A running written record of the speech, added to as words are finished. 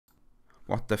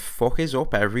What the fuck is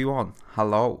up, everyone?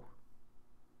 Hello.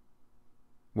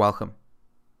 Welcome.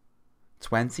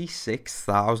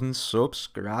 26,000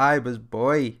 subscribers,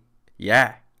 boy.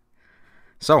 Yeah.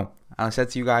 So, I said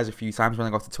to you guys a few times when I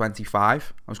got to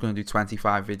 25, I was going to do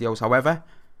 25 videos. However,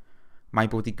 my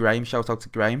buddy Graham, shout out to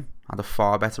Graham, had a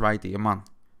far better idea, man.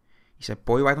 He said,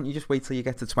 boy, why don't you just wait till you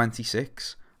get to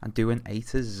 26 and do an A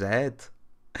to Z?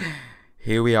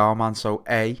 Here we are, man. So,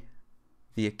 A,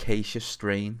 the Acacia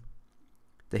Strain.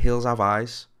 The Hills Have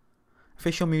Eyes.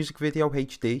 Official music video,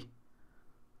 HD.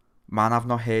 Man, I've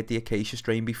not heard the Acacia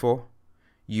Strain before.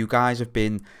 You guys have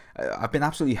been... I've been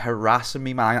absolutely harassing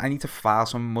me, man. I need to file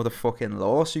some motherfucking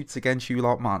lawsuits against you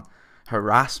lot, man.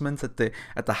 Harassment at the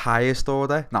highest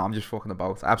order. No, I'm just fucking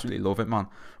about. I absolutely love it, man.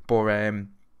 But,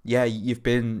 yeah, you've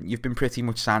been pretty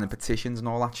much signing petitions and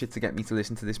all that shit to get me to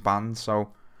listen to this band.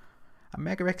 So, I'm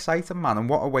mega excited, man. And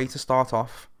what a way to start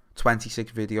off.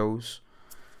 26 videos.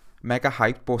 Mega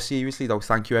hyped, but seriously though,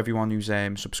 thank you everyone who's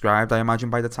subscribed. I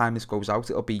imagine by the time this goes out,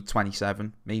 it'll be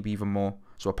 27, maybe even more.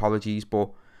 So apologies,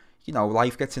 but you know,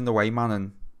 life gets in the way, man,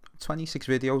 and 26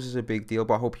 videos is a big deal.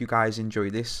 But I hope you guys enjoy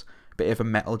this bit of a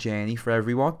metal journey for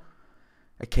everyone.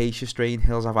 Acacia Strain,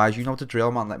 Hills Have Eyes. You know the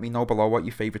drill, man. Let me know below what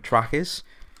your favourite track is.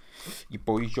 Your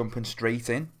boys jumping straight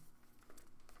in.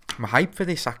 I'm hyped for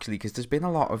this actually because there's been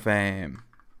a lot of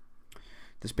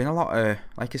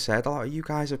like I said, a lot of you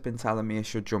guys have been telling me I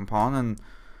should jump on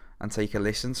and take a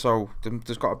listen. So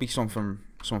there's got to be something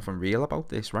real about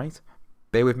this, right?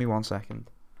 Bear with me 1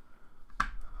 second.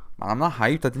 Man, I'm not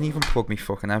hyped. I didn't even plug my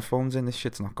fucking headphones in. This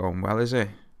shit's not going well, is it?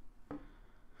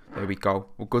 There we go.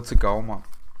 We're good to go, man.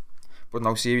 But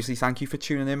no, seriously, thank you for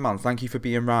tuning in, man. Thank you for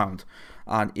being round.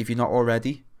 And if you're not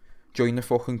already, join the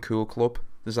fucking cool club.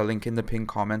 There's a link in the pinned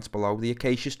comments below. The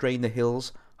Acacia Strain, The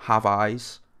Hills Have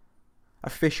Eyes.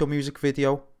 Official music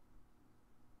video.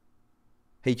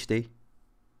 HD.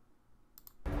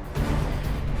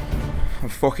 I'm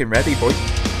fucking ready, boy.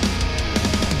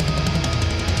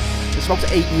 It's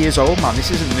about 8 years old, man. This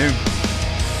isn't new.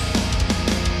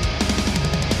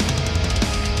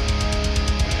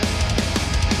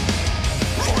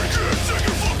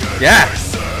 Yeah.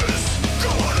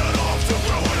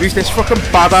 Who's this fucking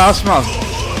badass, man?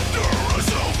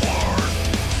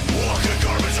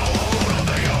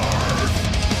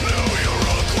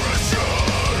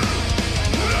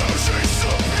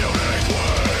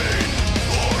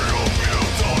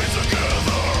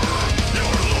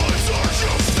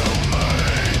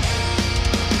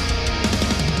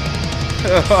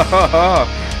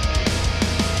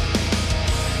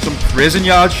 Some prison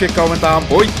yard shit going down,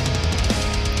 boy.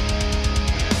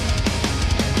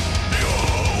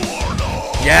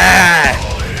 Yeah!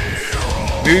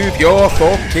 Move your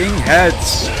fucking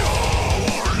heads.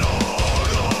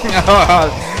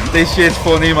 This shit's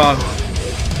funny, man.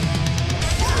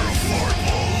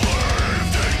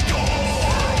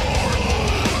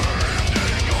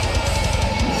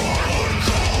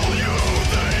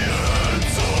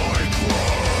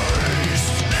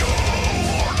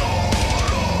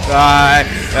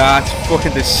 That's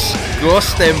fucking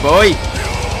disgusting, boy.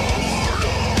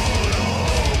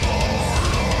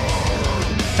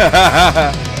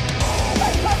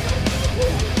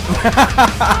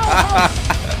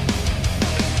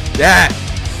 Yeah.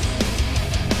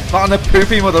 Not on the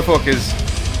poopy, motherfuckers.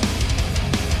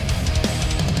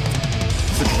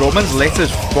 The drumming's lit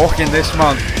as fuck in this,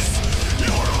 man.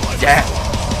 Yeah.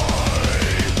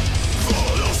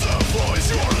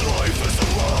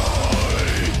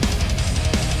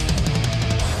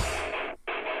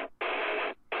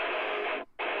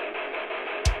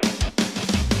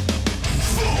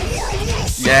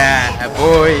 Yeah,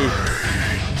 boy.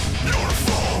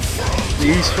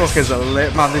 These fuckers are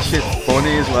lit, man. This shit's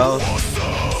funny as well.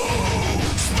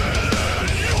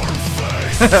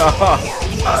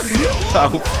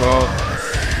 Oh, fuck.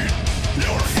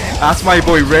 That's my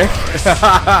boy Rick.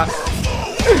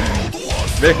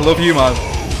 Rick, love you, man.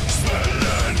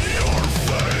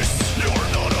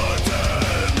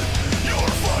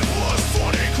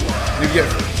 Move your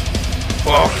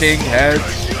fucking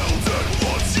heads.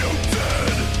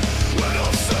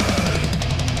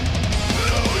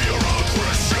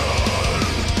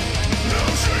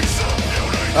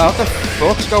 What the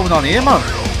fuck's going on here, man?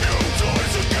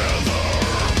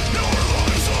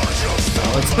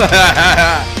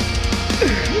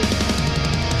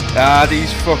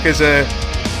 These fuckers are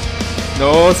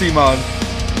naughty, man.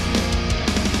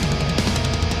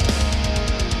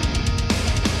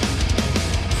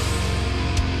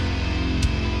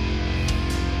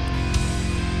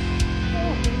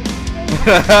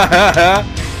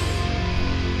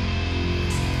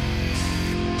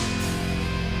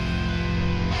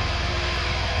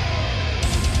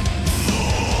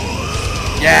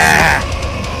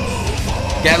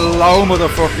 Get low,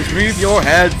 motherfuckers. Move your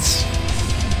heads.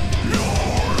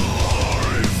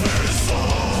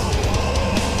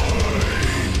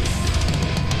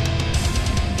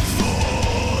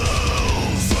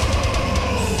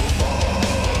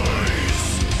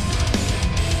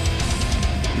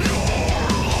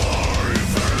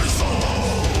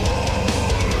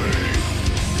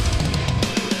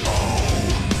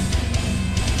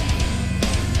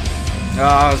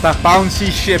 Oh, it's that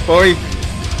bouncy shit, boy.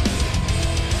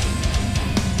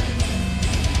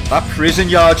 That prison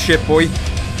yard shit, boy.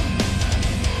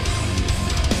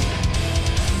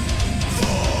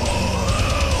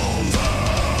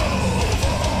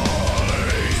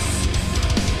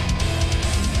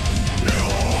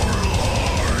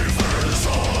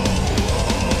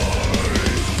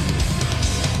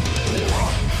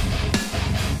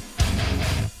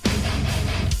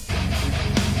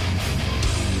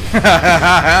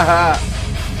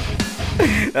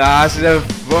 That's a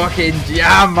fucking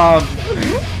jam, man.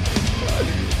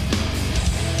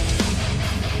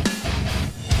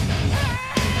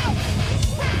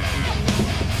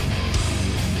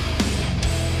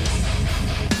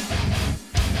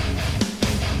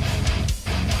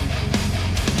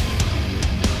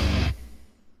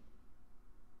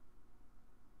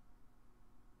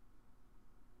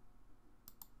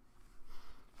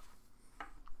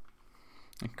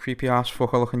 Creepy ass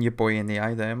fucker looking your boy in the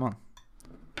eye there, man.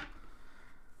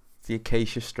 The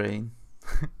Acacia Strain.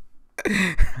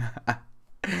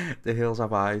 The Hills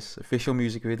Have Eyes. Official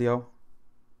music video.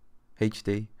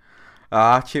 HD.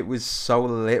 That shit was so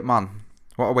lit, man.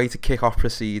 What a way to kick off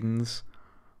proceedings.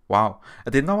 Wow. I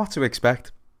didn't know what to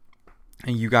expect.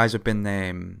 And you guys have been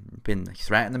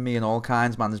threatening me and all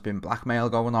kinds, man. There's been blackmail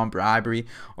going on, bribery,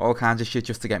 all kinds of shit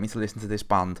just to get me to listen to this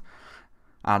band.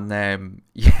 And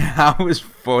yeah, that was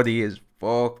funny as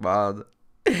fuck, man.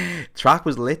 Track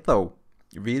was lit though.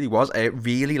 It really was. I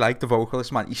really liked the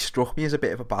vocalist, man. He struck me as a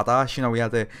bit of a badass. You know, he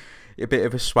had a bit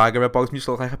of a swagger about him. He just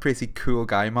looked like a pretty cool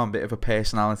guy, man. Bit of a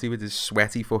personality with his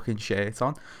sweaty fucking shirt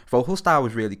on. Vocal style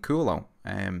was really cool though.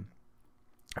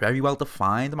 Very well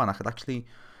defined, man. I could actually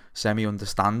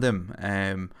semi-understand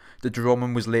him. The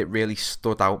drumming was lit, really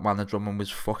stood out, man. The drumming was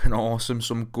fucking awesome.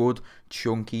 Some good,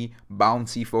 chunky,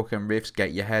 bouncy fucking riffs,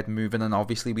 get your head moving. And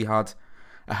obviously we had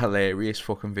a hilarious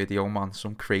fucking video, man.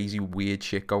 Some crazy, weird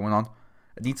shit going on.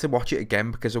 I need to watch it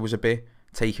again because I was a bit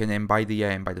taken in by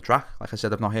the track. Like I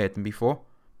said, I've not heard them before,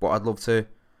 but I'd love to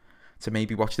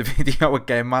maybe watch the video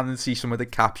again, man, and see some of the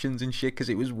captions and shit, because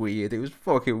it was weird. It was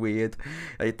fucking weird.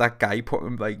 Like that guy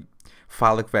putting like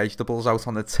phallic vegetables out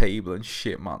on the table and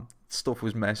shit, man. Stuff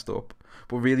was messed up,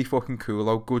 but really fucking cool.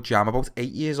 Oh, good jam. About 8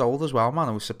 years old as well, man.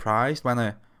 I was surprised when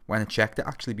I checked it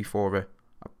actually before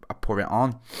I put it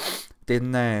on.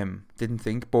 Didn't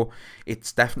think, but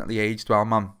it's definitely aged well,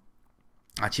 man.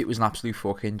 Actually, it was an absolute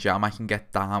fucking jam. I can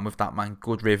get down with that, man.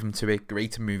 Good rhythm to it.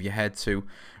 Great to move your head to.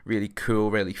 Really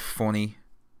cool, really funny.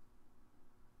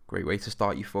 Great way to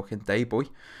start your fucking day, boy.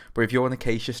 But if you're an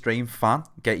Acacia Strain fan,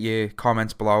 get your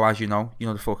comments below, as you know. You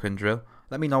know the fucking drill.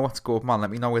 Let me know what's good, man.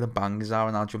 Let me know where the bangers are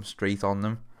and I'll jump straight on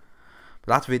them.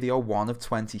 But that's video 1 of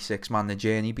 26, man. The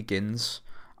journey begins.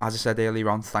 As I said earlier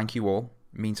on, thank you all.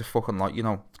 It means a fucking lot, you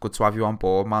know. It's good to have you on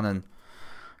board, man. And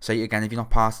say it again, if you're not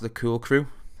part of the cool crew,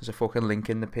 there's a fucking link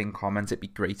in the pinned comment. It'd be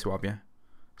great to have you.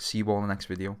 See you all in the next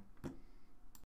video.